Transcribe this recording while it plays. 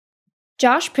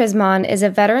Josh Prismon is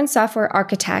a veteran software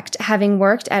architect, having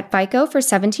worked at FICO for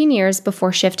 17 years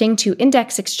before shifting to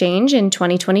Index Exchange in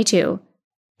 2022.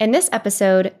 In this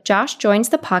episode, Josh joins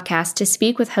the podcast to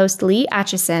speak with host Lee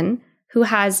Atchison, who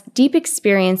has deep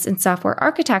experience in software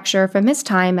architecture from his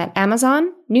time at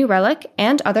Amazon, New Relic,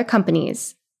 and other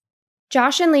companies.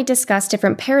 Josh and Lee discuss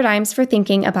different paradigms for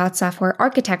thinking about software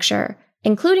architecture,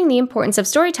 including the importance of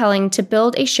storytelling to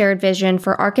build a shared vision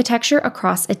for architecture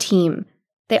across a team.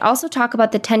 They also talk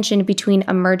about the tension between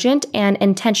emergent and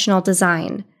intentional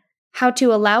design, how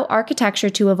to allow architecture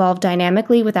to evolve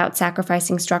dynamically without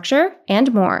sacrificing structure,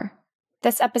 and more.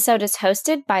 This episode is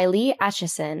hosted by Lee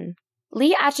Atchison.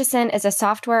 Lee Atchison is a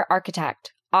software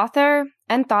architect, author,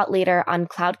 and thought leader on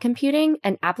cloud computing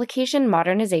and application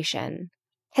modernization.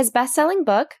 His best-selling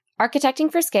book, Architecting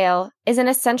for Scale, is an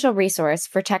essential resource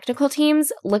for technical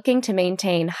teams looking to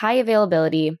maintain high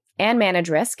availability and manage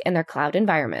risk in their cloud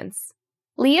environments.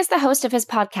 Lee is the host of his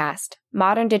podcast,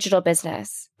 Modern Digital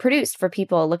Business, produced for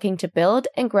people looking to build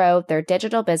and grow their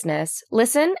digital business.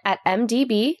 Listen at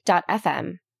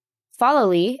mdb.fm. Follow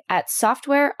Lee at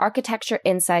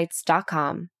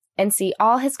softwarearchitectureinsights.com and see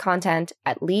all his content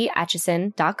at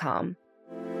leeatchison.com.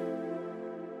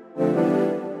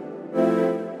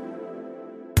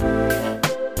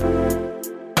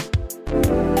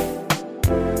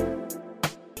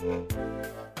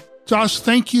 Josh,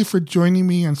 thank you for joining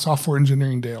me on Software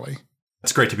Engineering Daily.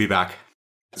 It's great to be back.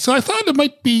 So I thought it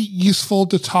might be useful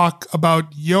to talk about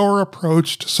your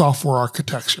approach to software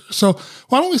architecture. So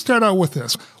why don't we start out with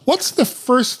this? What's the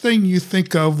first thing you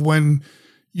think of when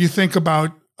you think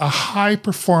about a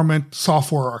high-performant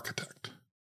software architect?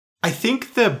 I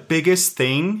think the biggest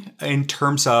thing in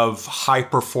terms of high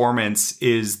performance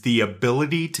is the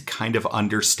ability to kind of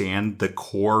understand the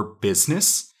core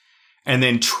business and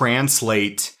then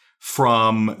translate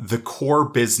from the core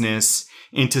business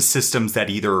into systems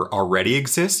that either already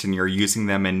exist and you're using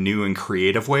them in new and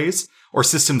creative ways, or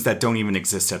systems that don't even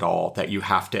exist at all that you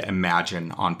have to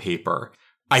imagine on paper.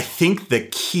 I think the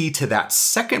key to that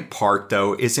second part,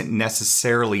 though, isn't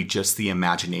necessarily just the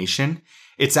imagination.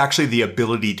 It's actually the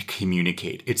ability to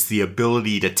communicate. It's the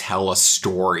ability to tell a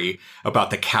story about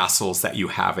the castles that you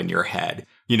have in your head.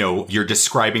 You know, you're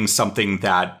describing something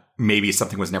that maybe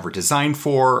something was never designed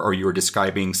for, or you were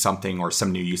describing something or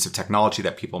some new use of technology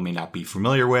that people may not be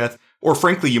familiar with. Or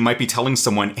frankly, you might be telling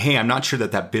someone, hey, I'm not sure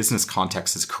that business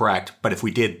context is correct, but if we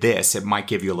did this, it might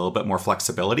give you a little bit more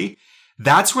flexibility.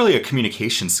 That's really a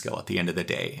communication skill at the end of the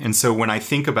day. And so when I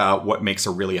think about what makes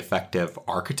a really effective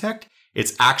architect,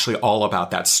 it's actually all about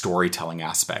that storytelling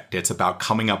aspect. It's about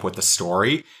coming up with the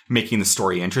story, making the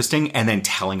story interesting, and then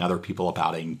telling other people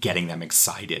about it and getting them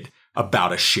excited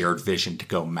about a shared vision to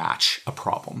go match a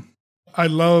problem. I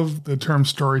love the term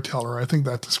storyteller. I think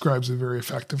that describes it very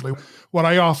effectively. What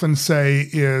I often say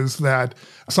is that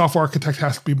a software architect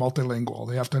has to be multilingual.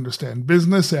 They have to understand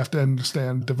business, they have to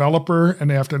understand developer, and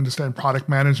they have to understand product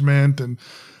management and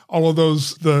all of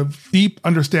those, the deep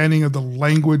understanding of the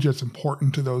language that's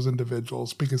important to those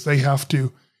individuals, because they have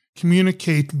to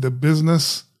communicate the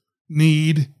business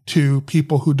need to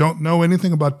people who don't know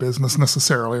anything about business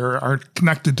necessarily or aren't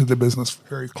connected to the business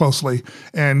very closely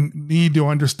and need to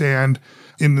understand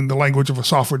in the language of a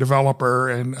software developer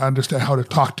and understand how to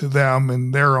talk to them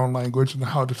in their own language and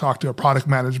how to talk to a product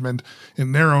management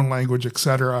in their own language, et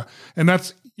cetera. And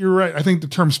that's, you're right. I think the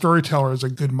term storyteller is a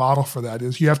good model for that.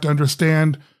 Is you have to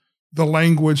understand the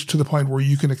language to the point where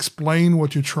you can explain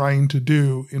what you're trying to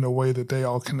do in a way that they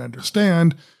all can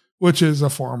understand, which is a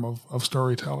form of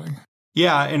storytelling.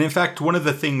 Yeah. And in fact, one of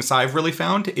the things I've really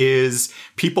found is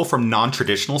people from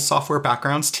non-traditional software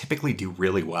backgrounds typically do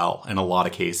really well in a lot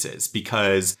of cases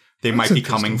because they might be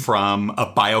coming from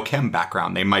a biochem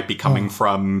background. They might be coming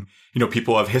from,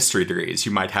 people who have history degrees.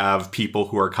 You might have people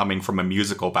who are coming from a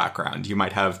musical background. You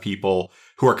might have people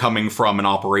who are coming from an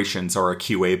operations or a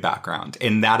QA background.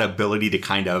 And that ability to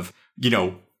kind of,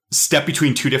 step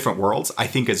between two different worlds, I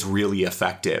think is really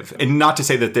effective. And not to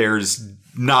say that there's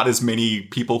not as many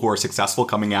people who are successful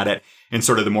coming at it in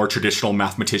sort of the more traditional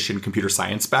mathematician, computer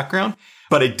science background,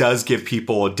 but it does give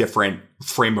people a different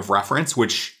frame of reference,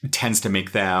 which tends to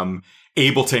make them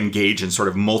able to engage in sort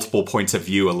of multiple points of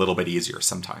view a little bit easier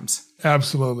sometimes.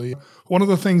 Absolutely. One of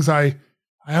the things I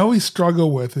always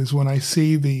struggle with is when I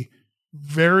see the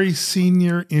very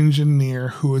senior engineer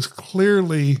who is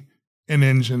clearly an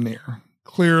engineer,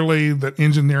 clearly the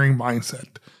engineering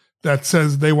mindset that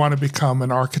says they want to become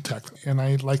an architect. And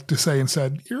I like to say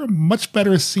instead, you're a much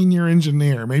better senior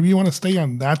engineer. Maybe you want to stay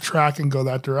on that track and go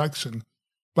that direction.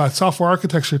 But software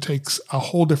architecture takes a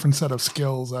whole different set of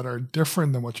skills that are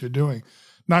different than what you're doing.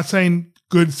 Not saying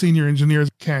good senior engineers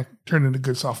can't turn into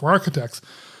good software architects.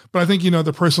 But I think,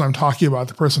 the person I'm talking about,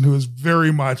 the person who is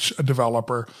very much a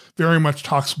developer, very much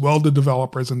talks well to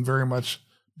developers and very much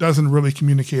doesn't really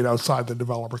communicate outside the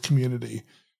developer community,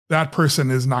 that person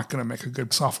is not going to make a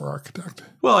good software architect.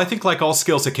 Well, I think like all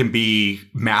skills, it can be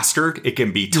mastered. It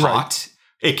can be taught. Right.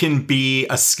 It can be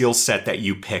a skill set that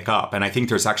you pick up. And I think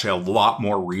there's actually a lot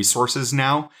more resources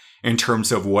now in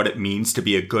terms of what it means to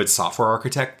be a good software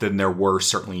architect than there were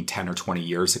certainly 10 or 20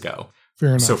 years ago. Fair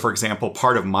enough. So, for example,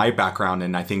 part of my background,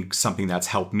 and I think something that's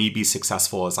helped me be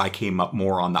successful, is I came up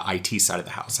more on the IT side of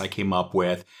the house. I came up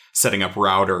with setting up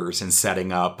routers and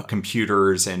setting up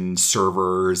computers and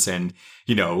servers and,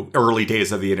 early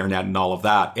days of the internet and all of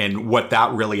that. And what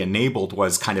that really enabled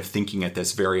was kind of thinking at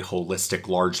this very holistic,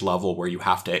 large level where you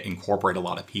have to incorporate a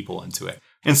lot of people into it.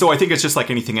 And so I think it's just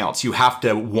like anything else. You have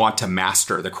to want to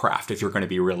master the craft if you're going to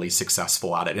be really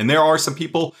successful at it. And there are some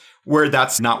people where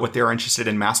that's not what they're interested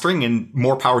in mastering, and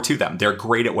more power to them. They're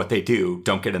great at what they do.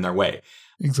 Don't get in their way.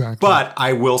 Exactly. But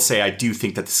I will say, I do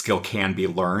think that the skill can be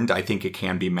learned. I think it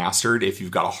can be mastered if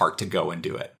you've got a heart to go and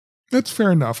do it. That's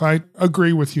fair enough. I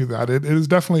agree with you that it is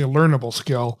definitely a learnable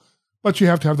skill, but you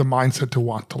have to have the mindset to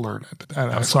want to learn it.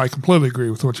 And so I completely agree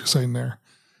with what you're saying there.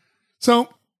 So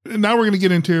now we're going to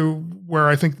get into where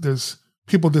I think there's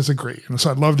people disagree. And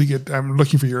so I'm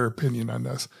looking for your opinion on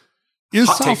this.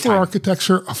 Is software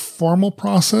architecture a formal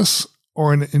process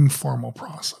or an informal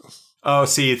process? Oh,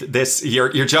 see, this you're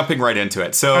jumping right into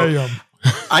it. So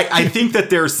I think that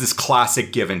there's this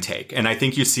classic give and take, and I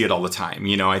think you see it all the time.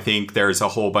 I think there's a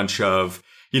whole bunch of,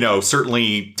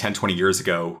 certainly 10, 20 years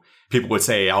ago, people would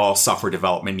say all software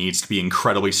development needs to be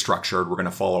incredibly structured. We're going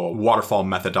to follow a waterfall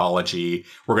methodology.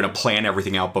 We're going to plan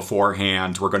everything out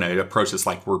beforehand. We're going to approach this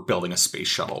like we're building a space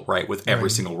shuttle, right? With every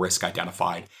single risk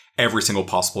identified, every single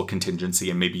possible contingency,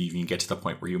 and maybe even get to the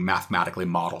point where you mathematically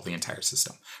model the entire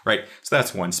system, right? So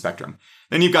that's one spectrum.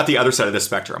 Then you've got the other side of the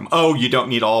spectrum. Oh, you don't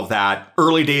need all of that.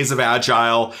 Early days of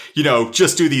Agile,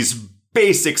 just do these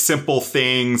basic, simple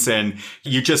things, and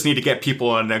you just need to get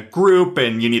people in a group,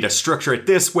 and you need to structure it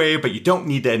this way, but you don't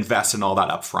need to invest in all that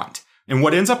up front. And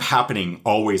what ends up happening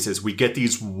always is we get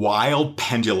these wild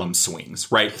pendulum swings,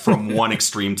 right? From one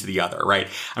extreme to the other, right?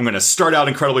 I'm going to start out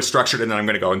incredibly structured, and then I'm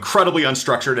going to go incredibly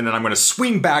unstructured, and then I'm going to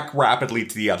swing back rapidly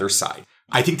to the other side.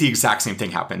 I think the exact same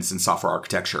thing happens in software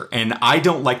architecture. And I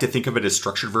don't like to think of it as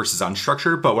structured versus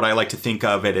unstructured, but what I like to think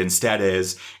of it instead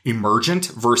is emergent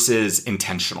versus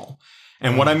intentional.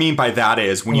 And what I mean by that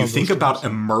is when you think about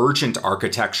emergent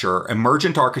architecture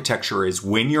is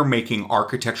when you're making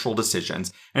architectural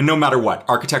decisions. And no matter what,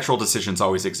 architectural decisions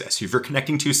always exist. If you're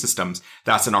connecting two systems,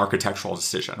 that's an architectural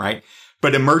decision, right?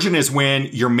 But emergent is when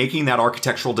you're making that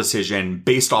architectural decision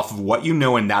based off of what you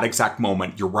know in that exact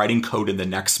moment. You're writing code in the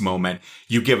next moment.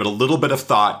 You give it a little bit of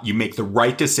thought. You make the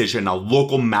right decision, a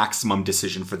local maximum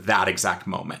decision for that exact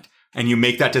moment. And you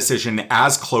make that decision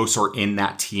as close or in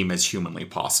that team as humanly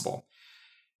possible.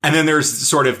 And then there's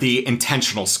sort of the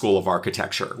intentional school of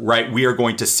architecture, right? We are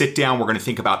going to sit down. We're going to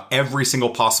think about every single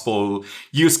possible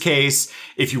use case.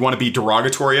 If you want to be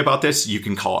derogatory about this, you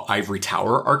can call it ivory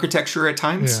tower architecture at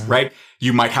times, right?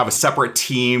 You might have a separate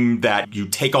team that you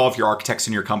take all of your architects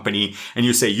in your company and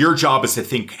you say, your job is to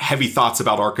think heavy thoughts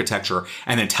about architecture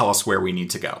and then tell us where we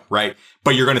need to go, right?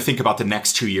 But you're going to think about the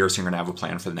next 2 years. And you're going to have a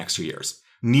plan for the next 2 years.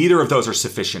 Neither of those are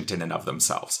sufficient in and of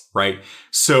themselves, right?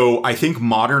 So I think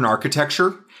modern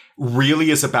architecture really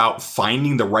is about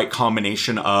finding the right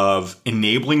combination of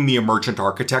enabling the emergent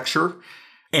architecture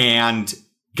and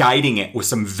guiding it with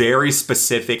some very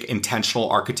specific intentional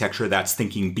architecture that's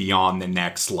thinking beyond the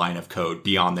next line of code,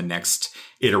 beyond the next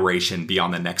iteration,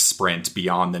 beyond the next sprint,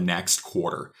 beyond the next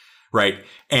quarter, right?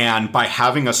 And by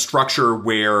having a structure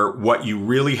where what you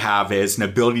really have is an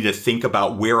ability to think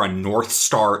about where a North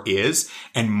Star is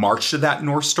and march to that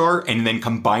North Star, and then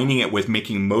combining it with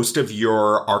making most of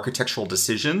your architectural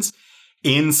decisions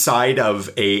inside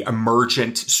of a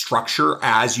emergent structure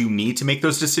as you need to make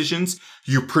those decisions,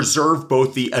 you preserve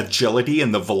both the agility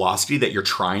and the velocity that you're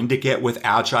trying to get with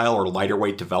agile or lighter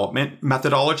weight development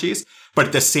methodologies, but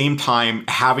at the same time,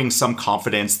 having some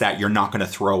confidence that you're not going to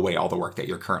throw away all the work that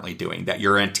you're currently doing, that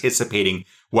you're anticipating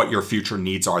what your future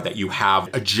needs are, that you have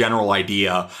a general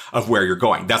idea of where you're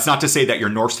going. That's not to say that your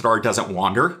North Star doesn't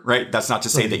wander, right? That's not to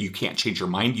say that you can't change your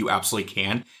mind. You absolutely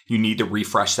can. You need to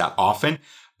refresh that often.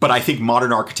 But I think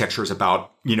modern architecture is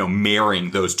about,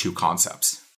 marrying those two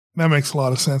concepts. That makes a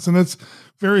lot of sense. And it's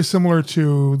very similar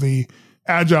to the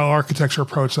agile architecture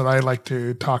approach that I like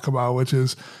to talk about, which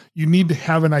is you need to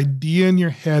have an idea in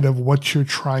your head of what you're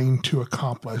trying to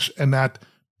accomplish. And that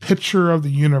picture of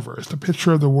the universe, the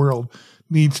picture of the world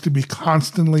needs to be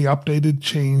constantly updated,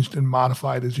 changed, and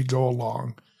modified as you go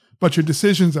along. But your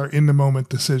decisions are in-the-moment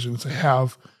decisions. They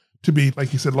have to be,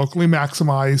 like you said, locally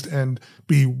maximized and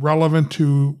be relevant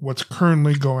to what's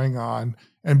currently going on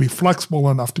and be flexible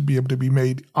enough to be able to be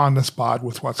made on the spot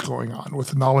with what's going on, with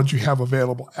the knowledge you have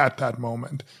available at that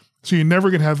moment. So you're never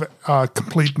going to have a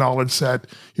complete knowledge set.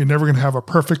 You're never going to have a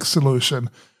perfect solution.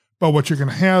 But what you're going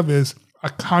to have is a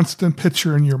constant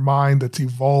picture in your mind that's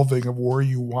evolving of where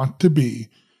you want to be.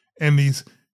 And these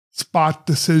spot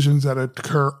decisions that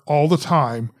occur all the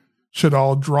time should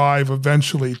all drive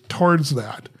eventually towards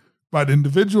that. But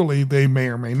individually, they may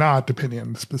or may not, depending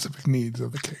on the specific needs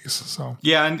of the case. So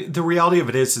yeah, and the reality of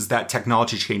it is that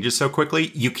technology changes so quickly,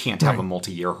 you can't have a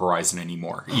multi-year horizon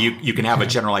anymore. You can have a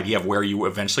general idea of where you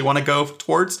eventually want to go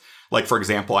towards. Like, for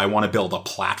example, I want to build a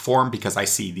platform because I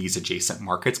see these adjacent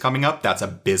markets coming up. That's a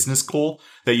business goal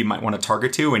that you might want to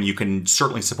target to, and you can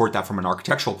certainly support that from an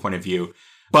architectural point of view.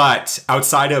 But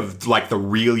outside of like the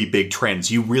really big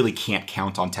trends, you really can't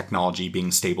count on technology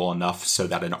being stable enough so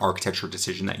that an architecture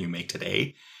decision that you make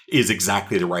today is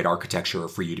exactly the right architecture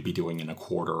for you to be doing in a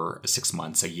quarter, 6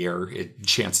 months, a year.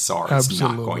 Chances are it's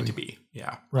not going to be.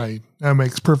 Yeah. Right. That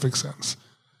makes perfect sense.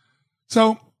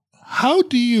 So how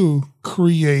do you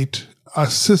create a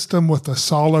system with a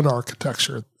solid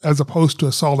architecture as opposed to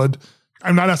a solid?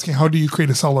 I'm not asking how do you create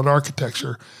a solid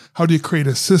architecture. How do you create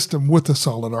a system with a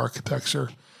solid architecture?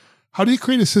 How do you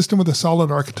create a system with a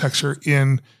solid architecture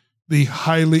in the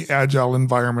highly agile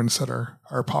environments that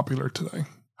are popular today?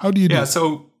 How do you do that?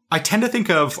 So I tend to think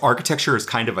of architecture as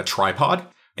kind of a tripod.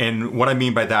 And what I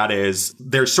mean by that is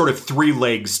there's sort of 3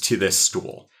 legs to this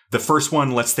stool. The first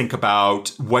one, let's think about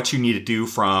what you need to do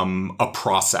from a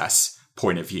process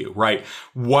point of view, right?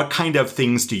 What kind of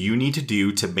things do you need to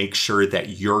do to make sure that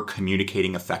you're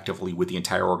communicating effectively with the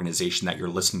entire organization, that you're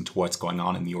listening to what's going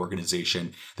on in the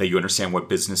organization, that you understand what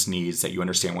business needs, that you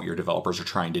understand what your developers are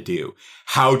trying to do?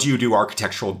 How do you do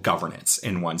architectural governance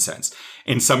in one sense?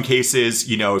 In some cases,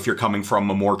 if you're coming from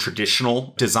a more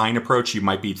traditional design approach, you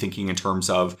might be thinking in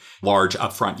terms of large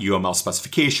upfront UML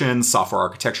specifications, software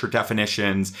architecture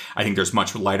definitions. I think there's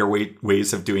much lighter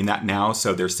ways of doing that now.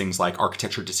 So there's things like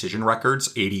architecture decision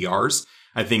records, ADRs.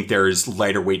 I think there's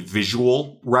lighter weight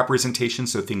visual representation.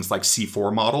 So things like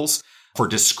C4 models for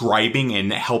describing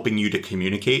and helping you to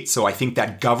communicate. So I think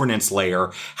that governance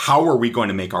layer, how are we going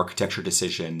to make architecture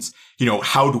decisions?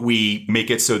 How do we make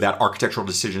it so that architectural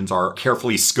decisions are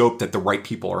carefully scoped, that the right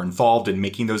people are involved in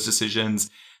making those decisions,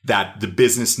 that the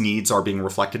business needs are being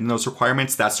reflected in those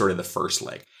requirements? That's sort of the first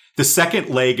leg. The second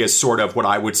leg is sort of what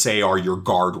I would say are your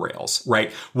guardrails,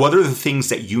 right? What are the things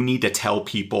that you need to tell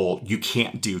people you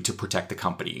can't do to protect the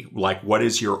company? Like, what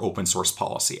is your open source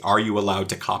policy? Are you allowed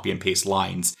to copy and paste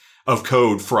lines of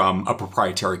code from a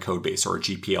proprietary code base or a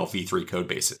GPL v3 code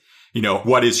base?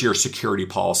 What does your security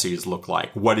policies look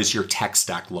like? What does your tech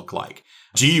stack look like?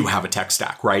 Do you have a tech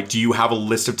stack, right? Do you have a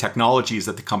list of technologies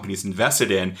that the company's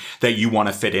invested in that you want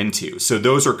to fit into? So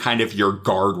those are kind of your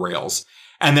guardrails.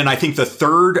 And then I think the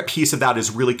third piece of that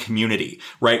is really community,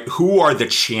 right? Who are the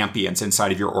champions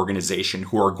inside of your organization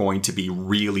who are going to be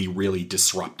really, really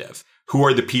disruptive? Who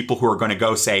are the people who are going to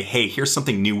go say, hey, here's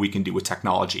something new we can do with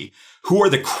technology? Who are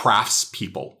the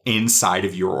craftspeople inside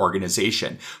of your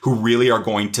organization who really are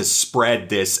going to spread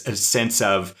this sense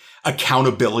of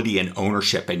accountability and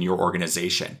ownership in your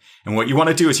organization? And what you want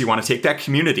to do is you want to take that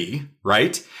community,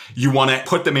 right? You want to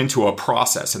put them into a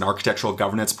process, an architectural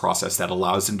governance process that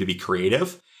allows them to be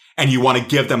creative. And you want to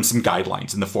give them some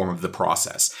guidelines in the form of the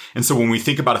process. And so when we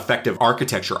think about effective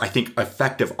architecture, I think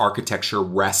effective architecture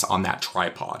rests on that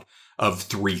tripod of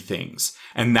 3 things.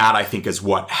 And that, I think, is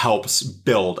what helps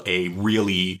build a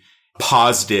really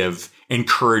positive,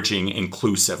 encouraging,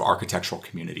 inclusive architectural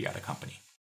community at a company.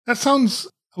 That sounds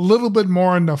a little bit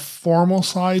more on the formal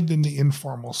side than the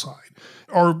informal side,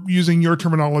 or using your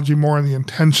terminology, more on the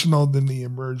intentional than the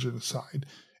emergent side.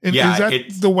 And yeah,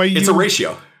 is that the way it's a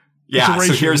ratio. Yeah,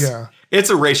 it's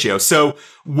a ratio. So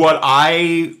what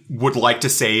I would like to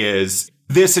say is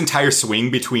this entire swing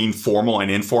between formal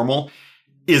and informal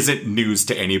isn't news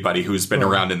to anybody who's been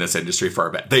around in this industry for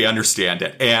a bit. They understand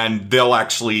it. And they'll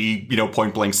actually,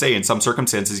 point blank say in some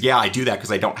circumstances, yeah, I do that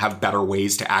because I don't have better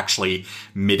ways to actually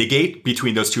mitigate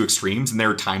between those 2 extremes. And there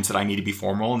are times that I need to be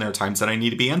formal and there are times that I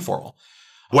need to be informal.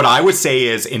 What I would say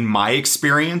is, in my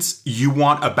experience, you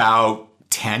want about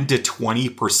 10 to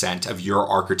 20% of your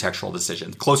architectural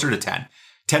decisions, closer to 10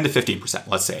 to 15%,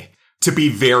 let's say, to be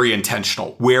very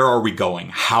intentional. Where are we going?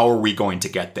 How are we going to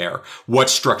get there?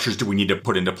 What structures do we need to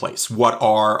put into place? What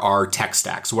are our tech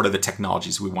stacks? What are the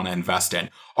technologies we want to invest in?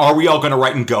 Are we all going to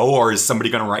write in Go, or is somebody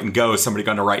going to write in Go? Is somebody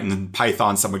going to write in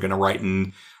Python? Somebody going to write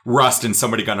in Rust and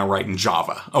somebody going to write in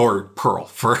Java or Perl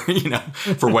for,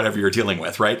 for whatever you're dealing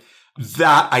with, right?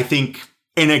 That I think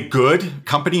in a good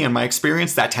company, in my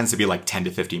experience, that tends to be like 10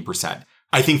 to 15%.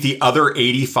 I think the other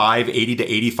 80 to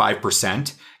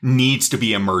 85% needs to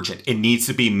be emergent. It needs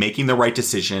to be making the right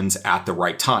decisions at the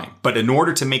right time. But in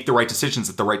order to make the right decisions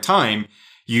at the right time,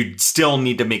 you still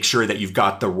need to make sure that you've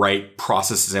got the right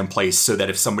processes in place so that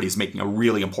if somebody's making a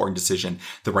really important decision,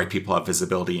 the right people have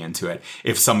visibility into it.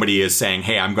 If somebody is saying,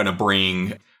 hey, I'm going to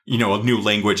bring a new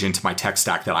language into my tech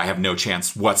stack that I have no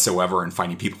chance whatsoever in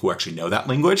finding people who actually know that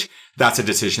language, that's a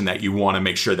decision that you want to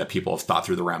make sure that people have thought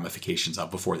through the ramifications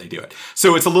of before they do it.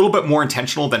 So it's a little bit more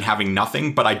intentional than having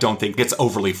nothing, but I don't think it's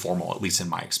overly formal, at least in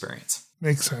my experience.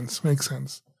 Makes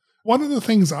sense. One of the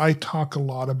things I talk a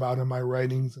lot about in my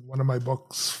writings, and one of my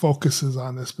books focuses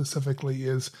on this specifically,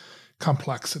 is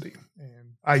complexity,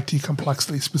 and IT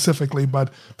complexity specifically,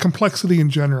 but complexity in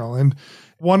general. And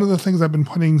one of the things I've been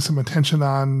putting some attention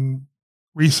on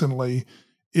recently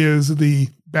is the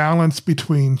balance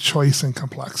between choice and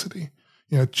complexity.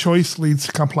 Choice leads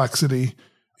to complexity,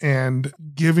 and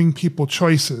giving people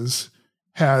choices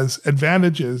has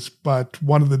advantages, but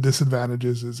one of the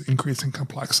disadvantages is increasing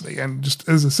complexity. And just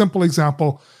as a simple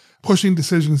example, pushing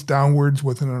decisions downwards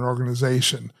within an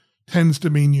organization tends to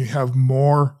mean you have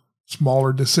more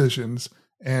smaller decisions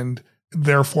and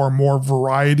therefore more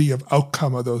variety of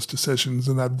outcome of those decisions.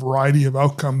 And that variety of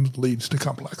outcomes leads to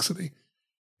complexity.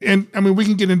 And we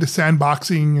can get into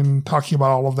sandboxing and talking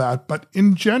about all of that, but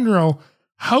in general,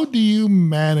 how do you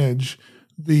manage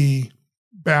the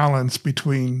balance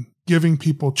between giving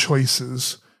people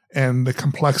choices and the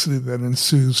complexity that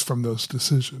ensues from those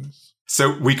decisions?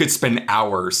 So we could spend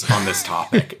hours on this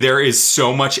topic. There is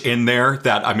so much in there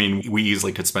that, we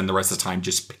easily could spend the rest of the time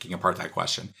just picking apart that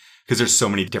question because there's so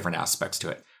many different aspects to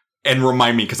it. And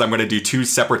remind me, because I'm going to do two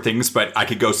separate things, but I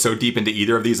could go so deep into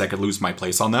either of these, I could lose my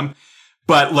place on them.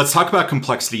 But let's talk about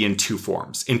complexity in two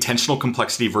forms: intentional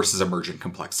complexity versus emergent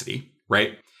complexity,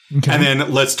 right? Okay. And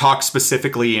then let's talk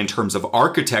specifically in terms of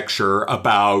architecture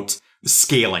about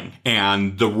scaling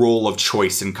and the role of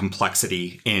choice and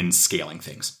complexity in scaling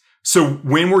things. So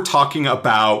when we're talking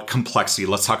about complexity,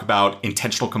 let's talk about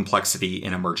intentional complexity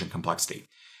and emergent complexity.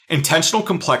 Intentional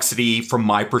complexity, from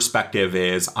my perspective,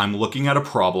 is I'm looking at a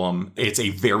problem. It's a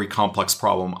very complex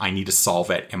problem. I need to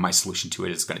solve it, and my solution to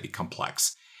it is going to be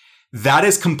complex. That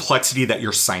is complexity that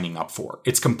you're signing up for.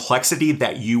 It's complexity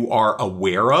that you are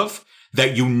aware of,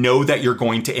 that you know that you're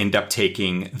going to end up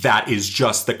taking. That is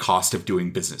just the cost of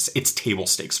doing business. It's table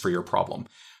stakes for your problem.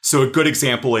 So a good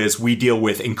example is we deal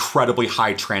with incredibly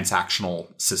high transactional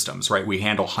systems, right? We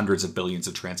handle hundreds of billions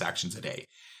of transactions a day.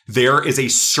 There is a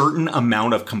certain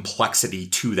amount of complexity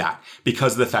to that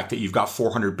because of the fact that you've got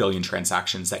 400 billion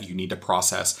transactions that you need to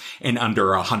process in under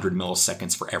 100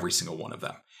 milliseconds for every single one of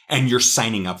them. And you're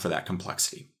signing up for that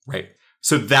complexity, right?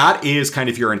 So that is kind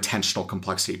of your intentional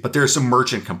complexity, but there's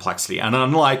emergent complexity. And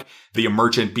unlike the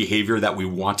emergent behavior that we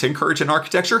want to encourage in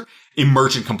architecture,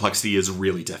 emergent complexity is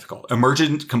really difficult.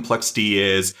 Emergent complexity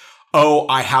is,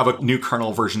 I have a new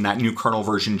kernel version. That new kernel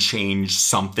version changed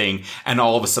something. And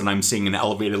all of a sudden I'm seeing an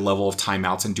elevated level of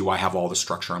timeouts. And do I have all the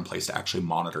structure in place to actually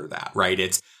monitor that, right?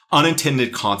 It's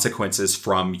unintended consequences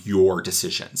from your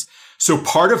decisions. So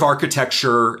part of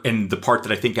architecture, and the part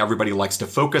that I think everybody likes to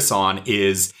focus on,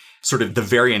 is sort of the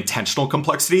very intentional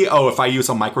complexity. If I use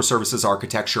a microservices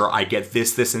architecture, I get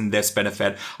this, and this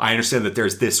benefit. I understand that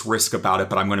there's this risk about it,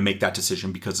 but I'm going to make that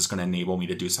decision because it's going to enable me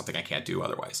to do something I can't do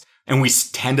otherwise. And we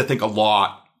tend to think a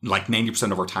lot, like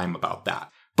 90% of our time, about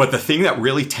that. But the thing that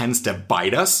really tends to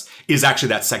bite us is actually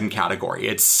that second category.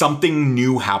 It's something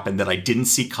new happened that I didn't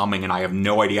see coming and I have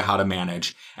no idea how to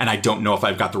manage. And I don't know if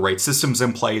I've got the right systems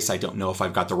in place. I don't know if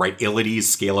I've got the right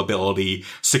abilities, scalability,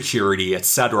 security,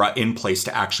 etc. in place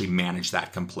to actually manage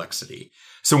that complexity.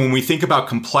 So when we think about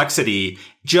complexity,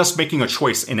 just making a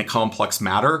choice in a complex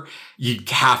matter, you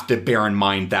have to bear in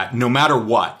mind that no matter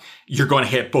what, you're going to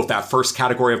hit both that first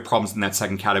category of problems and that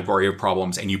second category of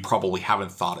problems, and you probably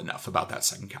haven't thought enough about that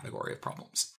second category of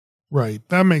problems. Right.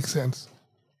 That makes sense.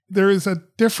 There is a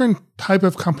different type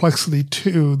of complexity,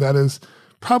 too, that is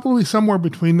probably somewhere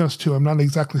between those two. I'm not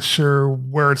exactly sure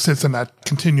where it sits in that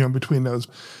continuum between those,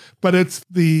 but it's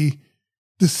the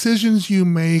decisions you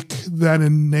make that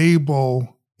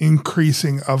enable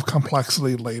increasing of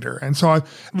complexity later. And so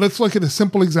let's look at a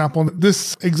simple example.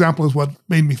 This example is what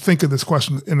made me think of this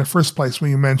question in the first place when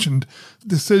you mentioned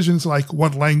decisions like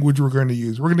what language we're going to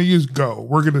use. We're going to use Go.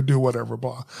 We're going to do whatever,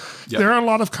 blah. Yep. There are a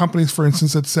lot of companies, for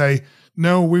instance, that say,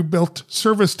 no, we built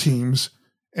service teams,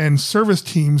 and service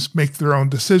teams make their own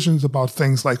decisions about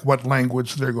things like what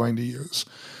language they're going to use.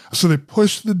 So they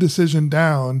push the decision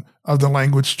down of the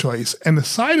language choice. And the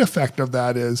side effect of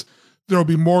that is there will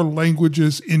be more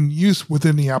languages in use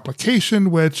within the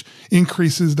application, which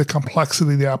increases the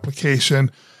complexity of the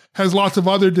application, has lots of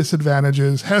other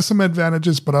disadvantages, has some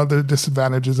advantages, but other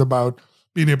disadvantages about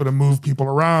being able to move people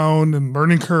around and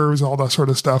learning curves, all that sort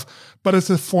of stuff. But it's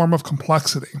a form of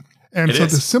complexity. And so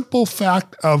the simple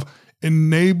fact of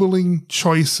enabling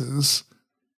choices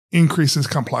increases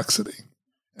complexity.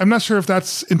 I'm not sure if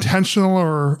that's intentional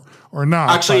or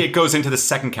not. Actually, it goes into the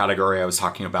second category I was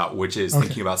talking about, which is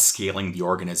thinking about scaling the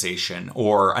organization.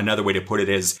 Or another way to put it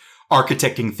is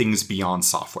architecting things beyond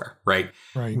software, right?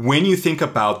 When you think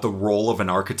about the role of an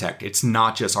architect, it's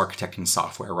not just architecting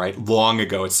software, right? Long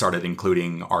ago, it started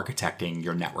including architecting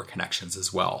your network connections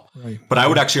as well. But I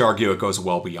would actually argue it goes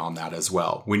well beyond that as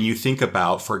well. When you think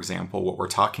about, for example, what we're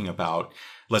talking about,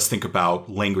 let's think about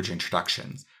language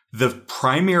introductions. The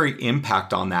primary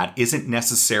impact on that isn't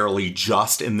necessarily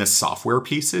just in the software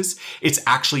pieces. It's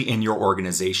actually in your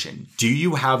organization. Do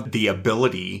you have the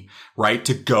ability, right,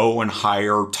 to go and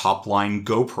hire top-line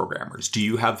Go programmers? Do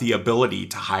you have the ability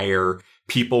to hire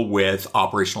people with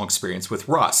operational experience with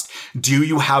Rust? Do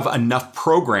you have enough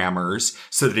programmers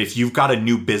so that if you've got a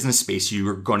new business space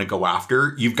you're going to go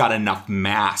after, you've got enough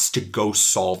mass to go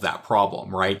solve that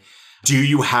problem, right? Do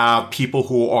you have people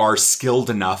who are skilled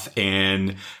enough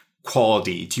in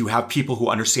quality? Do you have people who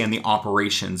understand the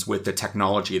operations with the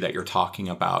technology that you're talking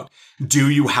about?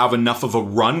 Do you have enough of a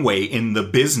runway in the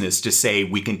business to say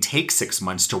we can take 6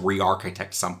 months to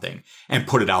re-architect something and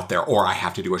put it out there, or I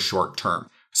have to do a short term?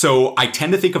 So I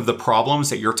tend to think of the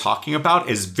problems that you're talking about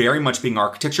as very much being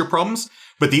architecture problems.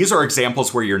 But these are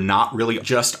examples where you're not really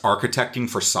just architecting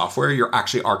for software. You're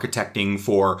actually architecting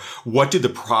for what do the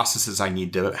processes I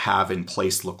need to have in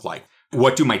place look like?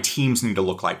 What do my teams need to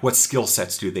look like? What skill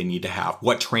sets do they need to have?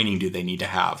 What training do they need to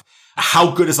have?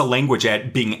 How good is a language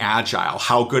at being agile?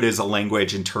 How good is a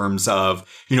language in terms of,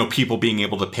 people being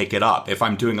able to pick it up? If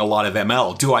I'm doing a lot of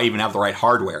ML, do I even have the right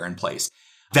hardware in place?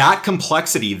 That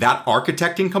complexity, that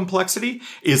architecting complexity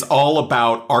is all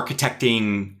about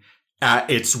architecting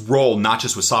its role, not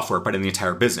just with software, but in the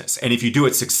entire business. And if you do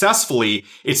it successfully,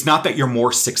 it's not that you're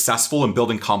more successful in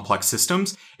building complex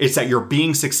systems. It's that you're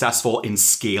being successful in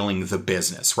scaling the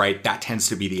business, right? That tends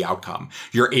to be the outcome.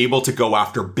 You're able to go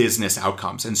after business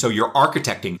outcomes. And so you're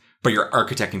architecting, but you're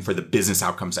architecting for the business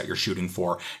outcomes that you're shooting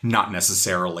for, not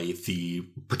necessarily the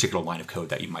particular line of code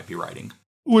that you might be writing.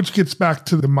 Which gets back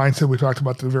to the mindset we talked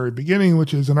about at the very beginning,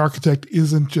 which is an architect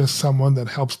isn't just someone that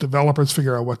helps developers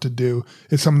figure out what to do.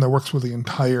 It's someone that works with the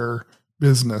entire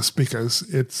business, because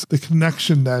it's the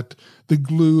connection, that the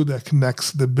glue that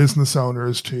connects the business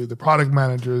owners to the product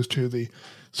managers, to the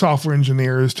software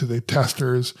engineers, to the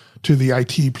testers, to the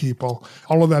IT people.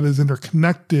 All of that is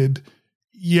interconnected.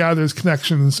 Yeah, there's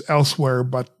connections elsewhere,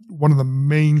 but one of the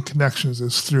main connections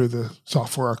is through the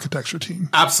software architecture team.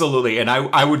 Absolutely. And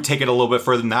I would take it a little bit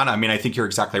further than that. I mean, I think you're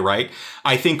exactly right.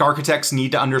 I think architects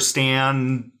need to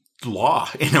understand law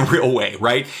in a real way,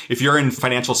 right? If you're in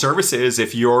financial services,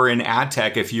 if you're in ad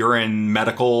tech, if you're in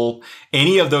medical,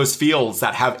 any of those fields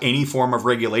that have any form of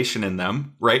regulation in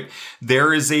them, right?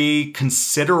 There is a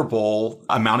considerable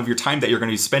amount of your time that you're going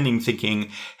to be spending thinking,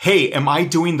 hey, am I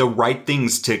doing the right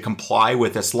things to comply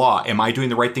with this law? Am I doing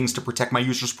the right things to protect my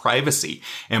users' privacy?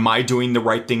 Am I doing the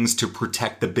right things to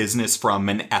protect the business from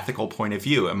an ethical point of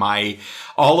view?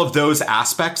 All of those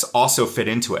aspects also fit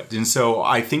into it. And so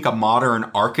I think a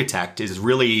modern architect is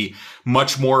really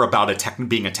much more about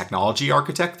being a technology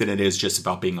architect than it is just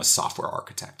about being a software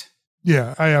architect.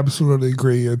 Yeah, I absolutely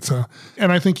agree.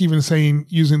 And I think even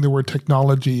using the word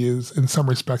technology is in some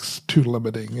respects too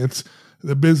limiting. It's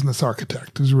the business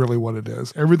architect is really what it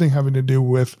is. Everything having to do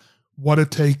with what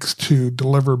it takes to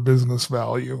deliver business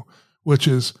value, which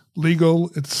is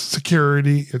legal, it's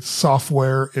security, it's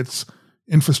software, it's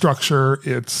infrastructure,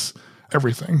 it's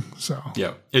everything. So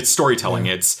yeah, it's storytelling.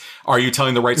 Yeah. It's, are you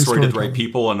telling the right story to the right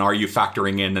people, and are you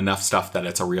factoring in enough stuff that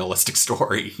it's a realistic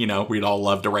story? We'd all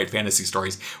love to write fantasy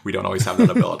stories. We don't always have that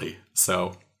ability.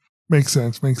 So makes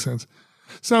sense.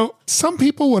 So some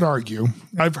people would argue,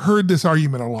 I've heard this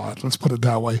argument a lot, let's put it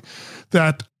that way,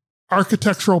 that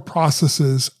architectural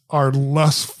processes are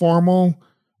less formal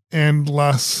and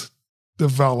less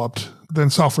developed than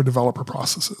software developer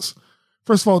processes.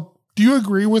 First of all, do you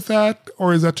agree with that,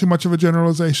 or is that too much of a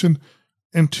generalization?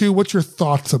 And two, what's your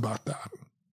thoughts about that?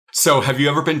 So have you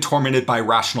ever been tormented by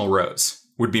rational rows?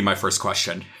 Would be my first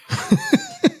question.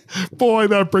 Boy,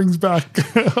 that brings back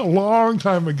a long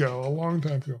time ago.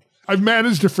 I've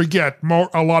managed to forget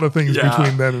a lot of things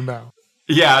between then and now.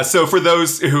 Yeah, so for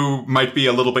those who might be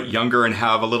a little bit younger and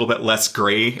have a little bit less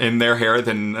gray in their hair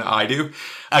than I do,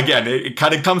 again, it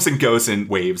kind of comes and goes in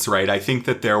waves, right? I think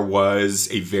that there was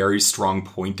a very strong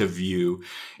point of view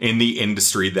in the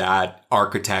industry that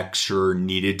architecture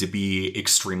needed to be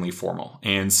extremely formal.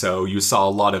 And so you saw a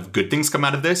lot of good things come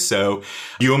out of this. So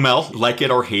UML, like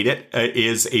it or hate it,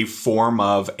 is a form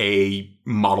of a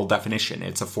model definition.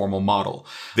 It's a formal model.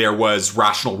 There was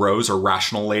rational rows or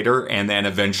rational later, and then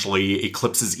eventually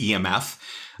Eclipse's EMF,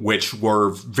 which were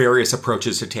various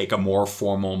approaches to take a more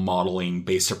formal modeling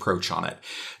based approach on it.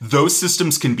 Those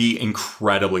systems can be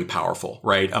incredibly powerful,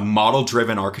 right? A model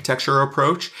driven architecture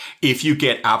approach, if you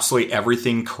get absolutely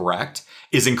everything correct,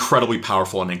 is incredibly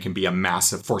powerful, and it can be a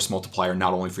massive force multiplier,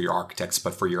 not only for your architects,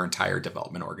 but for your entire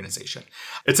development organization.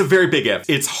 It's a very big if.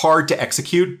 It's hard to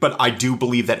execute, but I do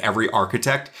believe that every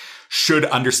architect should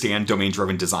understand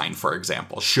domain-driven design, for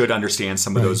example, should understand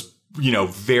some of those,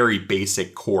 very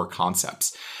basic core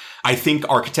concepts. I think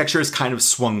architecture has kind of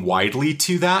swung widely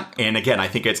to that. And again, I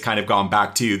think it's kind of gone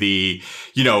back to the,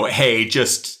 hey,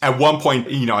 just at one point,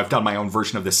 I've done my own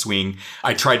version of this swing.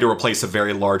 I tried to replace a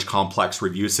very large, complex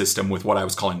review system with what I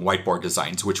was calling whiteboard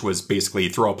designs, which was basically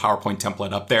throw a PowerPoint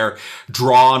template up there,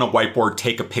 draw on a whiteboard,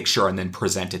 take a picture, and then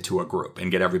present it to a group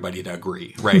and get everybody to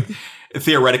agree, right?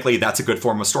 Theoretically, that's a good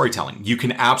form of storytelling. You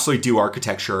can absolutely do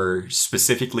architecture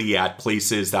specifically at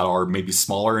places that are maybe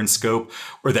smaller in scope,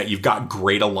 or that you've got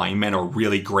great alignment or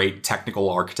really great technical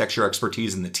architecture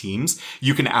expertise in the teams.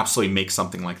 You can absolutely make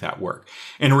something like that work.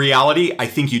 In reality, I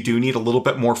think you do need a little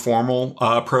bit more formal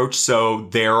approach. So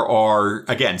there are,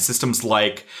 again, systems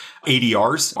like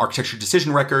ADRs, architecture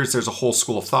decision records. There's a whole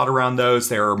school of thought around those.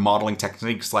 There are modeling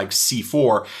techniques like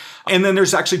C4. And then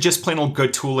there's actually just plain old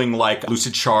good tooling like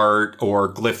Lucidchart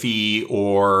or Glyphy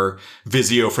or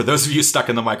Visio, for those of you stuck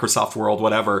in the Microsoft world,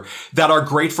 whatever, that are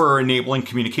great for enabling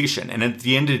communication. And at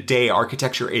the end of the day,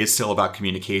 architecture is still about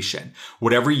communication.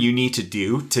 Whatever you need to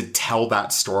do to tell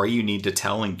that story, you need to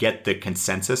tell and get the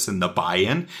consensus and the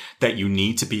buy-in that you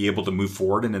need to be able to move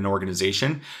forward in an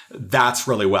organization. That's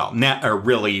really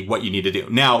really what you need to do.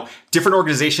 Now, different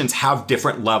organizations have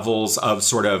different levels of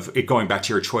sort of, going back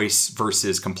to your choice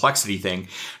versus complexity thing,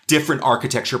 different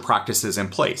architecture practices in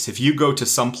place. If you go to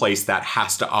some place that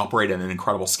has to operate at an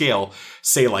incredible scale,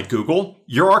 say like Google,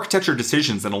 your architecture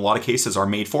decisions in a lot of cases are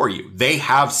made for you. They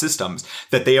have systems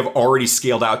that they have already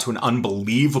scaled out to an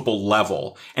unbelievable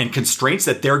level and constraints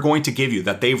that they're going to give you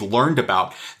that they've learned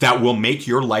about that will make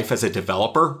your life as a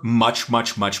developer much,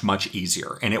 much, much, much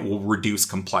easier, and it will reduce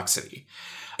complexity.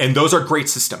 And those are great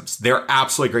systems. They're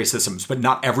absolutely great systems, but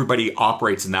not everybody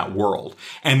operates in that world.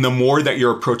 And the more that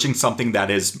you're approaching something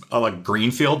that is like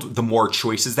greenfield, the more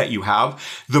choices that you have,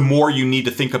 the more you need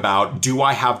to think about, do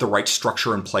I have the right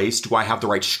structure in place? Do I have the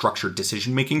right structured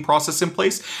decision-making process in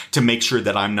place to make sure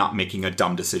that I'm not making a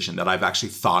dumb decision, that I've actually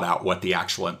thought out what the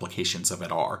actual implications of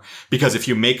it are? Because if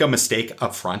you make a mistake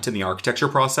up front in the architecture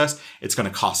process, it's going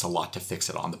to cost a lot to fix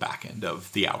it on the back end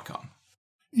of the outcome.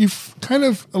 You've kind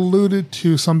of alluded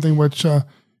to something which is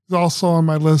also on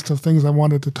my list of things I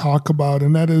wanted to talk about,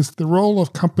 and that is the role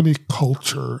of company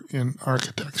culture in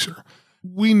architecture.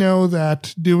 We know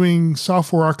that doing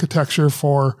software architecture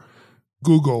for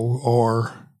Google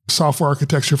or software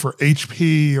architecture for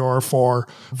HP or for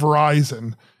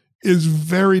Verizon is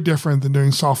very different than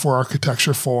doing software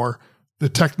architecture for the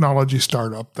technology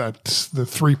startup, that's the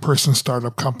 3-person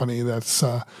startup company that's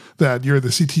that you're the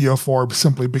CTO for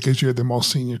simply because you're the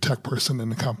most senior tech person in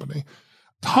the company.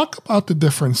 Talk about the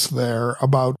difference there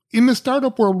about in the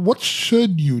startup world, what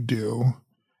should you do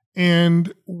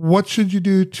and what should you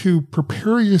do to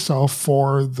prepare yourself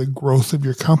for the growth of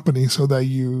your company so that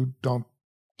you don't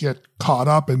get caught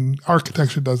up and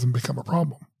architecture doesn't become a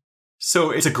problem?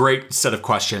 So it's a great set of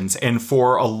questions. And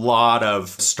for a lot of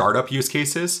startup use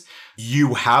cases,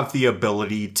 you have the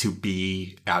ability to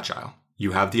be agile.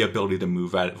 You have the ability to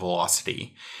move at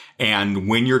velocity. And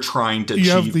when you're trying to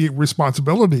you have the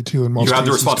responsibility to in most cases. You have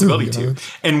the responsibility to.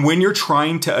 And when you're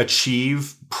trying to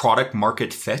achieve product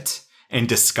market fit and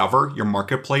discover your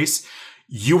marketplace,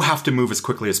 you have to move as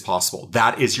quickly as possible.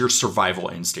 That is your survival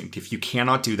instinct. If you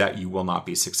cannot do that, you will not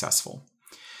be successful.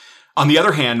 On the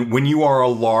other hand, when you are a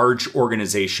large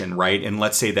organization, right, and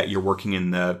let's say that you're working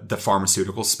in the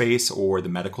pharmaceutical space or the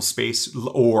medical space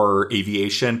or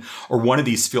aviation or one of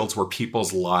these fields where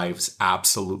people's lives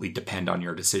absolutely depend on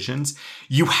your decisions,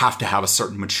 you have to have a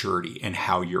certain maturity in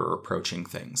how you're approaching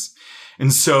things.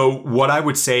 And so what I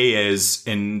would say is,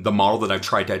 in the model that I've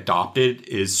tried to adopt it,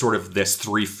 is sort of this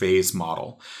 3-phase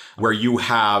model where you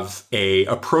have a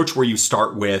approach where you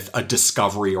start with a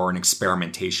discovery or an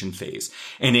experimentation phase.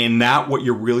 And in that, what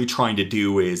you're really trying to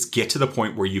do is get to the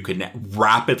point where you can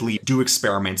rapidly do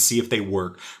experiments, see if they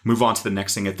work, move on to the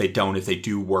next thing. If they don't, if they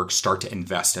do work, start to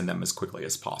invest in them as quickly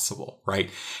as possible, right?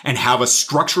 And have a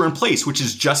structure in place, which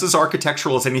is just as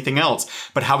architectural as anything else,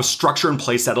 but have a structure in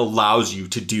place that allows you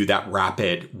to do that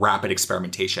rapid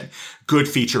experimentation, good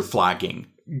feature flagging,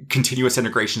 continuous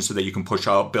integration so that you can push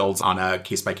out builds on a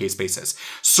case-by-case basis,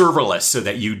 serverless so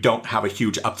that you don't have a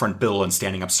huge upfront bill and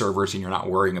standing up servers and you're not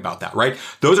worrying about that, right?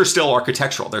 Those are still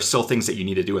architectural. There's still things that you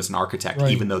need to do as an architect,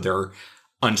 right, even though they're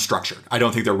unstructured. I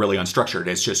don't think they're really unstructured.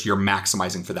 It's just you're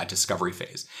maximizing for that discovery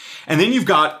phase. And then you've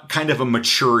got kind of a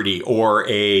maturity or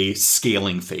a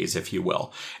scaling phase, if you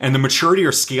will. And the maturity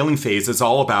or scaling phase is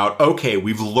all about, okay,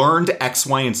 we've learned X,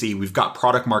 Y, and Z. We've got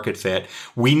product market fit.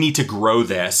 We need to grow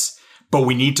this, but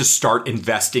we need to start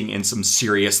investing in some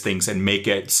serious things and make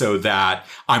it so that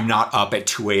I'm not up at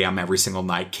 2 a.m. every single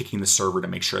night kicking the server to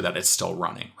make sure that it's still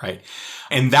running, right?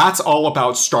 And that's all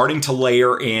about starting to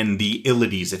layer in the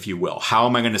ilities, if you will. How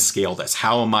am I going to scale this?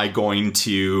 How am I going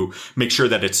to make sure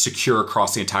that it's secure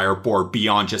across the entire board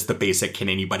beyond just the basic, can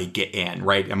anybody get in,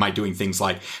 right? Am I doing things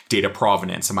like data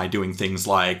provenance? Am I doing things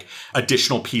like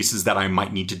additional pieces that I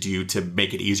might need to do to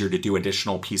make it easier to do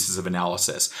additional pieces of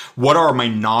analysis? What are my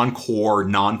non-core,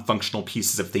 non-functional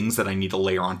pieces of things that I need to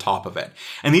layer on top of it?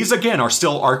 And these, again, are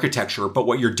still architecture, but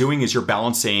what you're doing is you're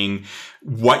balancing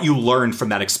what you learned from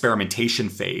that experimentation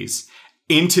phase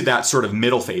into that sort of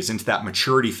middle phase, into that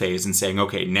maturity phase, and saying,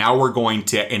 okay, now we're going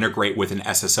to integrate with an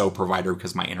SSO provider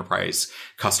because my enterprise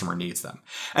customer needs them.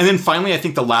 And then finally, I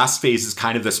think the last phase is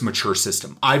kind of this mature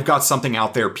system. I've got something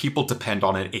out there. People depend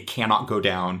on it. It cannot go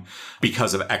down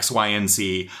because of X, Y, and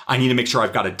Z. I need to make sure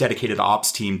I've got a dedicated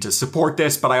ops team to support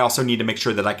this, but I also need to make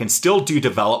sure that I can still do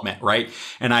development, right?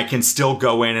 And I can still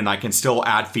go in and I can still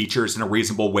add features in a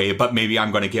reasonable way, but maybe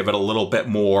I'm going to give it a little bit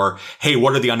more, hey,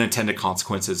 what are the unintended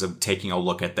consequences of taking a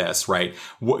look at this, right?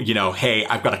 Hey,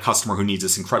 I've got a customer who needs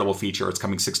this incredible feature. It's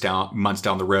coming 6 months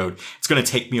down the road. It's going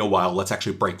to take me a while. Let's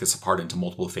actually break this apart into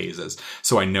multiple phases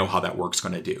so I know how that work's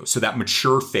going to do. So that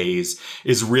mature phase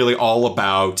is really all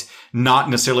about not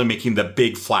necessarily making the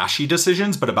big flashy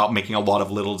decisions, but about making a lot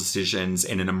of little decisions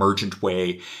in an emergent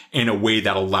way, in a way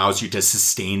that allows you to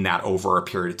sustain that over a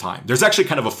period of time. There's actually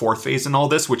kind of a fourth phase in all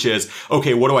this, which is,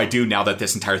 okay, what do I do now that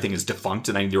this entire thing is defunct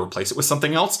and I need to replace it with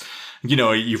something else?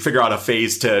 You figure out a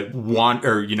phase to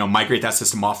migrate that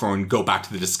system off and go back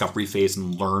to the discovery phase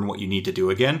and learn what you need to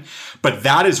do again. But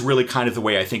that is really kind of the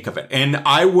way I think of it. And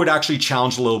I would actually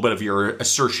challenge a little bit of your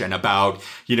assertion about,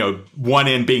 one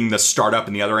end being the startup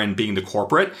and the other end being the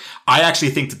corporate. I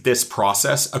actually think that this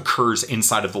process occurs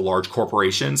inside of the large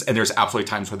corporations, and there's absolutely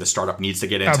times where the startup needs to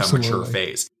get into a mature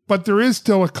phase. But there is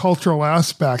still a cultural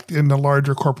aspect in the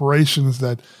larger corporations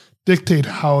that dictate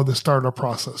how the startup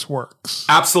process works.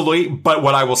 Absolutely. But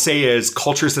what I will say is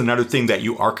culture is another thing that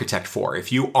you architect for.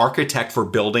 If you architect for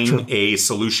building a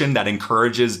solution that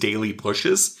encourages daily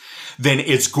pushes, then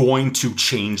it's going to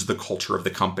change the culture of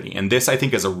the company. And this, I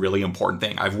think, is a really important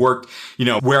thing. I've worked,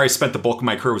 where I spent the bulk of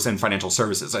my career was in financial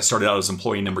services. I started out as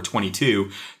employee number 22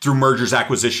 through mergers,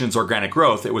 acquisitions, organic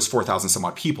growth. It was 4,000 some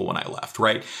odd people when I left,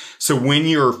 right? So when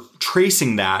you're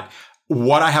tracing that,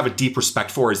 what I have a deep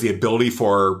respect for is the ability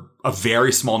for a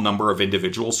very small number of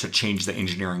individuals to change the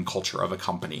engineering culture of a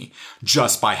company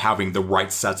just by having the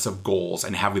right sets of goals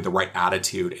and having the right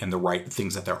attitude and the right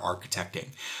things that they're architecting.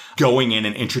 Going in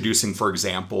and introducing, for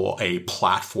example, a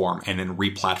platform and then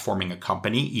replatforming a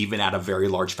company, even at a very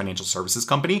large financial services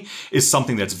company, is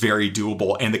something that's very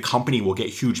doable, and the company will get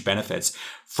huge benefits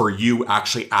for you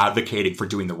actually advocating for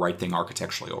doing the right thing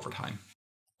architecturally over time.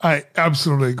 I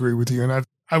absolutely agree with you. And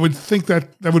I would think that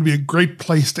would be a great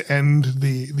place to end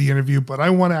the interview, but I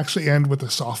want to actually end with a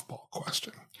softball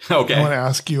question. Okay. I want to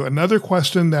ask you another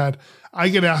question that I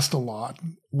get asked a lot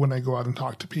when I go out and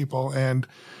talk to people. And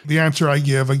the answer I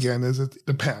give, again, is it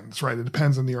depends, right? It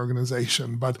depends on the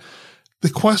organization. But the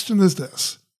question is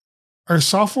this: are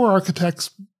software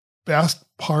architects best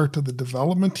part of the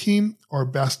development team or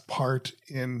best part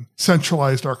in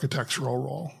centralized architectural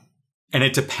role? And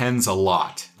it depends a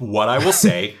lot. What I will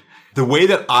say, the way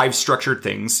that I've structured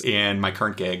things in my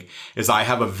current gig is I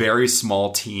have a very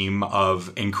small team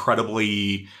of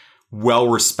incredibly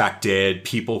well-respected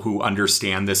people who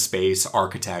understand this space,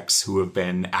 architects who have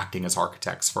been acting as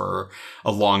architects for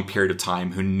a long period of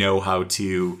time, who know how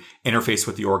to interface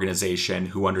with the organization,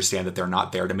 who understand that they're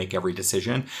not there to make every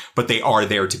decision, but they are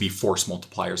there to be force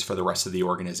multipliers for the rest of the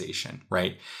organization,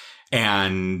 right?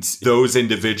 And those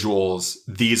individuals,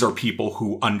 these are people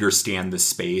who understand the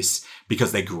space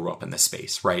because they grew up in the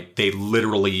space, right? They've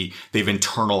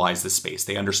internalized the space.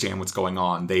 They understand what's going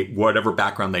on. Whatever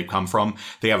background they come from,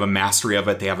 they have a mastery of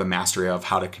it. They have a mastery of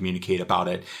how to communicate about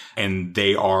it. And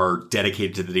they are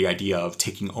dedicated to the idea of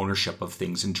taking ownership of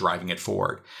things and driving it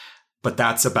forward. But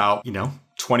that's about,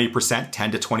 20%,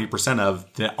 10 to 20%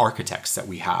 of the architects that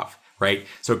we have, right?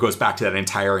 So it goes back to that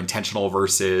entire intentional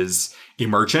versus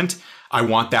emergent. I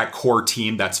want that core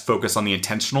team that's focused on the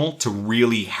intentional to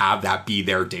really have that be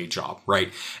their day job,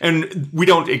 right? And we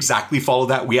don't exactly follow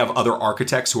that. We have other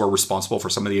architects who are responsible for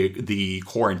some of the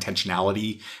core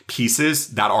intentionality pieces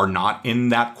that are not in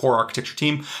that core architecture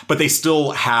team, but they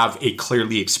still have a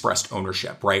clearly expressed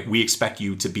ownership, right? We expect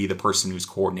you to be the person who's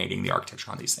coordinating the architecture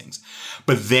on these things.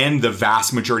 But then the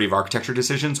vast majority of architecture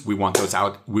decisions, we want those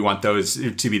out. We want those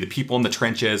to be the people in the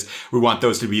trenches. We want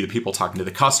those to be the people talking to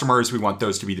the customers. We want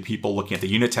those to be the people looking at the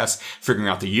unit tests, figuring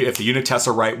out if the unit tests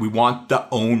are right. We want the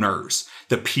owners,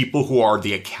 the people who are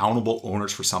the accountable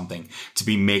owners for something, to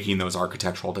be making those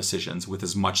architectural decisions with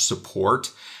as much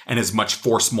support and as much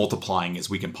force multiplying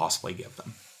as we can possibly give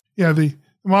them. Yeah, the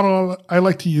model I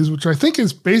like to use, which I think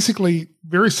is basically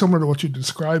very similar to what you're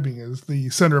describing, is the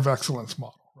center of excellence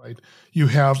model, right? You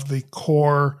have the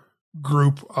core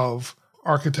group of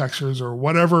architectures or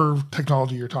whatever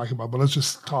technology you're talking about, but let's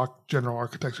just talk general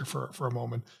architecture for a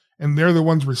moment. And they're the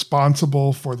ones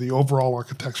responsible for the overall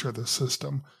architecture of the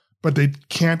system. But they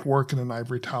can't work in an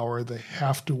ivory tower. They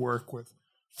have to work with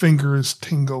fingers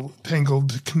tangled,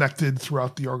 connected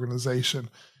throughout the organization.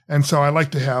 And so I like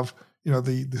to have,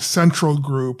 the central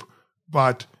group,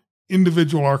 but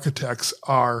individual architects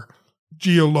are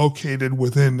geolocated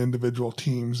within individual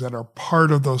teams that are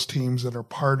part of those teams, that are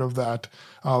part of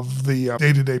the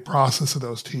day-to-day process of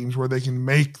those teams, where they can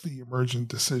make the emergent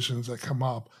decisions that come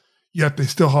up. Yet they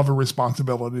still have a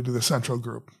responsibility to the central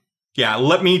group. Yeah,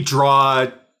 let me draw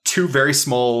two very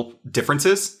small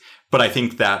differences, but I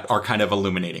think that are kind of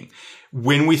illuminating.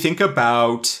 When we think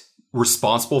about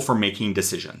responsible for making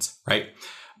decisions, right?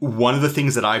 One of the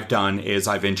things that I've done is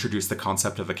I've introduced the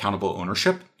concept of accountable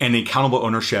ownership. And accountable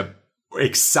ownership,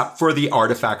 except for the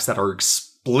artifacts that are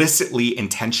explicitly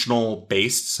intentional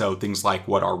based, so things like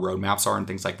what our roadmaps are and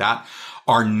things like that,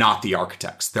 are not the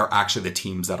architects. They're actually the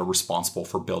teams that are responsible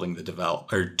for building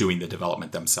doing the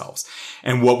development themselves.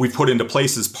 And what we put into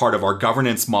place as part of our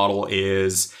governance model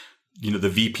is, the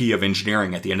VP of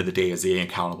engineering at the end of the day is the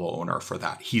accountable owner for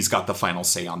that. He's got the final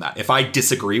say on that. If I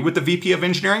disagree with the VP of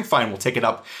engineering, fine, we'll take it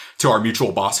up to our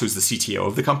mutual boss, who's the CTO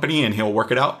of the company, and he'll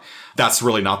work it out. That's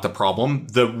really not the problem.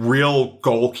 The real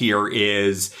goal here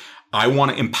is I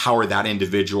want to empower that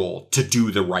individual to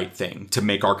do the right thing, to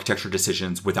make architecture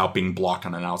decisions without being blocked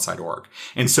on an outside org.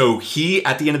 And so he,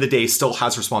 at the end of the day, still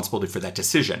has responsibility for that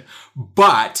decision.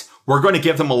 But we're going to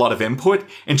give them a lot of input.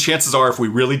 And chances are, if we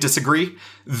really disagree,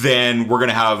 then we're going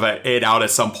to have it out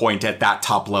at some point at that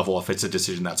top level if it's a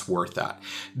decision that's worth that.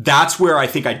 That's where I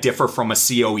think I differ from a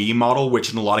COE model,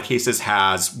 which in a lot of cases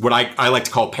has what I like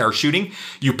to call parachuting.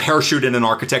 You parachute in an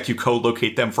architect, you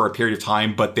co-locate them for a period of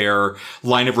time, but their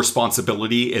line of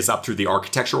responsibility is up through the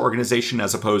architecture organization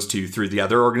as opposed to through the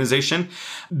other organization.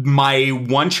 My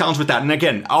one challenge with that, and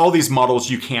again, all these models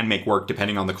you can make work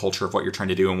depending on the culture of what you're trying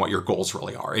to do and what your goals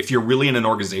really are. If you're really in an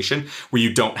organization where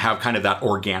you don't have kind of that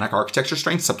organic architecture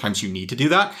strength, sometimes you need to do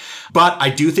that. But I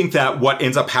do think that what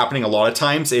ends up happening a lot of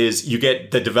times is you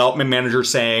get the development manager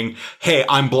saying, hey,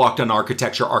 I'm blocked on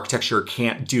architecture. Architecture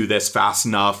can't do this fast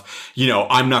enough.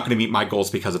 I'm not going to meet my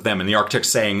goals because of them. And the architect's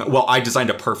saying, well, I designed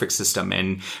a perfect system.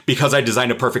 And because I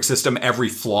designed a perfect system, every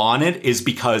flaw in it is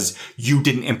because you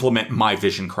didn't implement my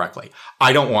vision correctly.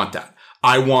 I don't want that.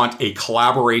 I want a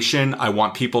collaboration. I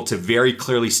want people to very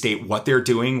clearly state what they're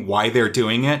doing, why they're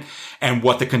doing it, and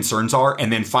what the concerns are,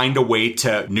 and then find a way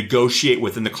to negotiate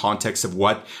within the context of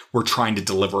what we're trying to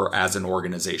deliver as an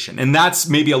organization. And that's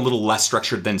maybe a little less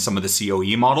structured than some of the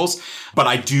COE models, but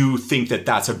I do think that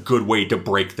that's a good way to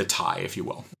break the tie, if you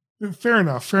will. Fair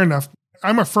enough.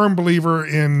 I'm a firm believer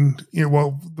in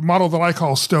the model that I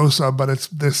call STOSA, but it's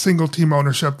the single team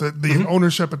ownership, the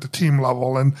ownership at the team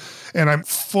level, and I'm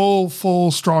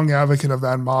full strong advocate of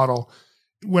that model.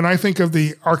 When I think of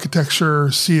the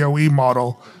architecture COE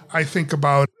model, I think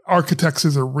about architects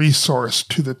as a resource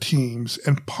to the teams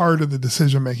and part of the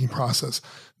decision making process,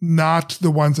 not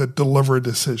the ones that deliver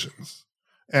decisions.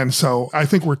 And so I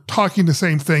think we're talking the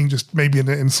same thing, just maybe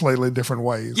in slightly different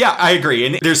ways. Yeah, I agree.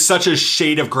 And there's such a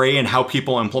shade of gray in how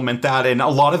people implement that. And a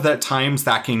lot of that times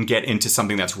that can get into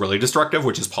something that's really destructive,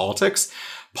 which is politics.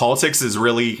 Politics is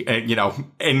really,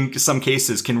 in some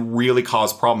cases can really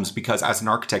cause problems because as an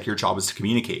architect, your job is to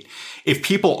communicate. If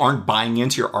people aren't buying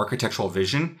into your architectural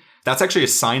vision, that's actually a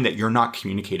sign that you're not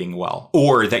communicating well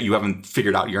or that you haven't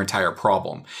figured out your entire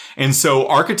problem. And so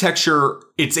architecture,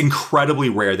 it's incredibly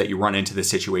rare that you run into this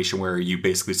situation where you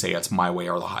basically say it's my way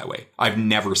or the highway. I've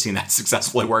never seen that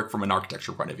successfully work from an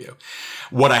architecture point of view.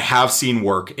 What I have seen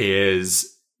work is,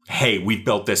 hey, we've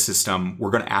built this system. We're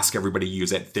going to ask everybody to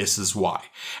use it. This is why.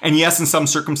 And yes, in some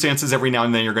circumstances, every now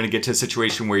and then you're going to get to a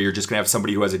situation where you're just going to have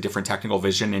somebody who has a different technical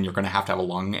vision and you're going to have a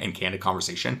long and candid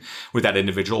conversation with that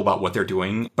individual about what they're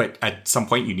doing. But at some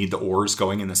point you need the oars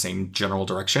going in the same general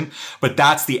direction. But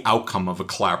that's the outcome of a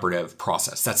collaborative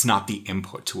process. That's not the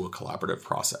input to a collaborative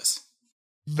process.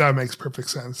 That makes perfect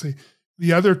sense. See,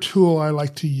 the other tool I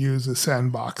like to use is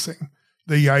sandboxing.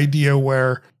 The idea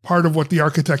where part of what the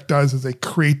architect does is they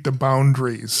create the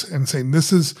boundaries and saying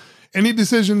this is any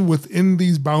decision within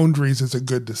these boundaries is a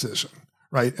good decision,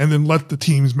 right? And then let the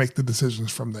teams make the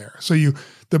decisions from there. So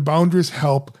the boundaries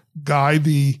help guide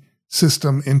the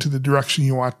system into the direction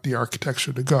you want the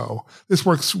architecture to go. This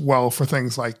works well for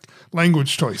things like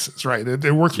language choices, right?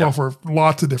 It works well for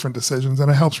lots of different decisions, and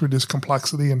it helps reduce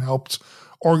complexity and helps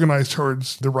organize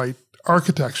towards the right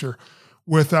architecture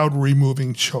without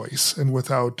removing choice and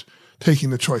without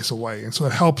taking the choice away. And so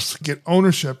it helps get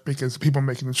ownership because the people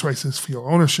making the choices feel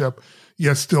ownership,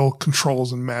 yet still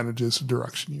controls and manages the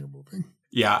direction you're moving.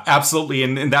 Yeah, absolutely.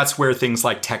 And that's where things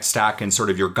like tech stack and sort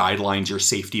of your guidelines, your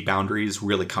safety boundaries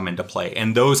really come into play.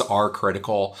 And those are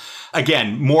critical.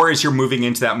 Again, more as you're moving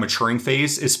into that maturing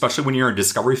phase, especially when you're in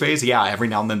discovery phase. Yeah, every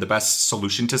now and then the best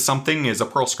solution to something is a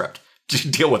Perl script.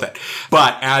 Deal with it.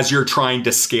 But as you're trying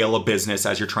to scale a business,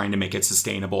 as you're trying to make it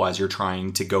sustainable, as you're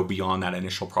trying to go beyond that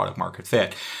initial product market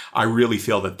fit, I really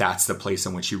feel that that's the place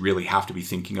in which you really have to be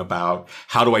thinking about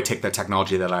how do I take the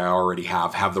technology that I already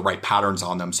have the right patterns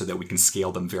on them so that we can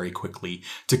scale them very quickly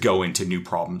to go into new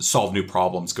problems, solve new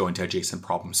problems, go into adjacent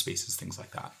problem spaces, things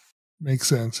like that. Makes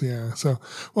sense. Yeah. So,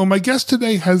 well, my guest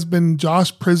today has been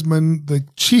Josh Prismon, the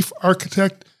Chief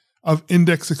Architect of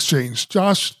Index Exchange.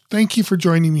 Josh, thank you for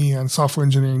joining me on Software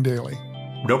Engineering Daily.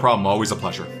 No problem. Always a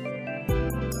pleasure.